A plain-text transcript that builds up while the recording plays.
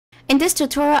In this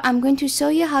tutorial, I'm going to show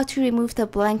you how to remove the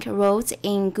blank rows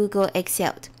in Google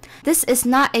Excel. This is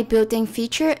not a built-in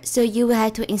feature, so you will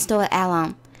have to install an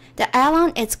add-on. The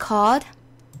add-on is called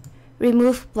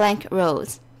Remove Blank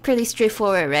Rows. Pretty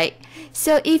straightforward, right?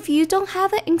 So if you don't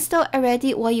have it installed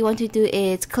already, what you want to do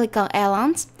is click on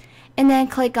Add-ons and then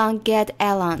click on Get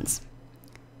Add-ons.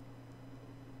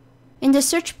 In the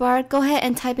search bar, go ahead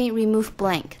and type in Remove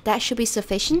Blank. That should be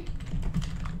sufficient.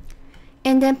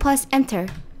 And then press Enter.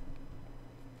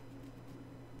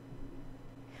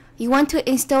 You want to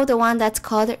install the one that's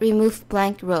called Remove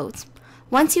Blank Rows.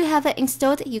 Once you have it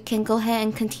installed, you can go ahead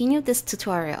and continue this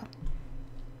tutorial.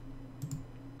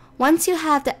 Once you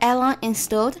have the add-on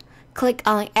installed, click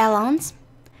on Add-ons,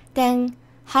 then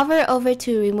hover over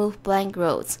to Remove Blank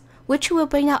Rows, which will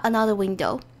bring out another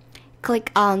window.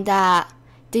 Click on the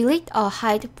Delete or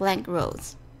Hide Blank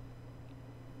Rows.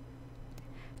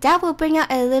 That will bring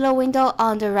out a little window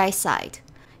on the right side.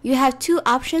 You have two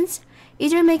options,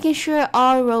 either making sure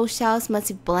all row cells must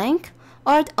be blank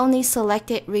or only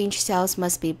selected range cells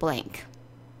must be blank.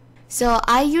 So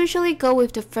I usually go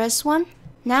with the first one.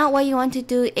 Now what you want to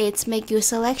do is make your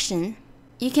selection.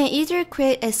 You can either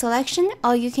create a selection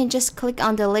or you can just click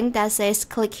on the link that says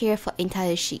click here for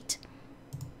entire sheet.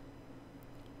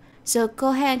 So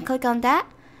go ahead and click on that.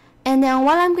 And then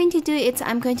what I'm going to do is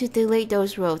I'm going to delete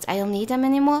those rows. I don't need them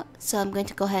anymore, so I'm going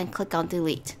to go ahead and click on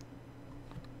delete.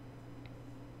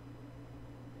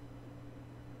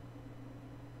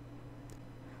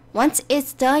 Once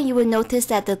it's done, you will notice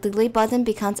that the delete button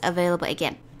becomes available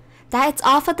again. That is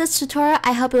all for this tutorial.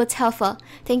 I hope it was helpful.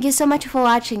 Thank you so much for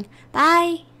watching.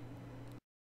 Bye!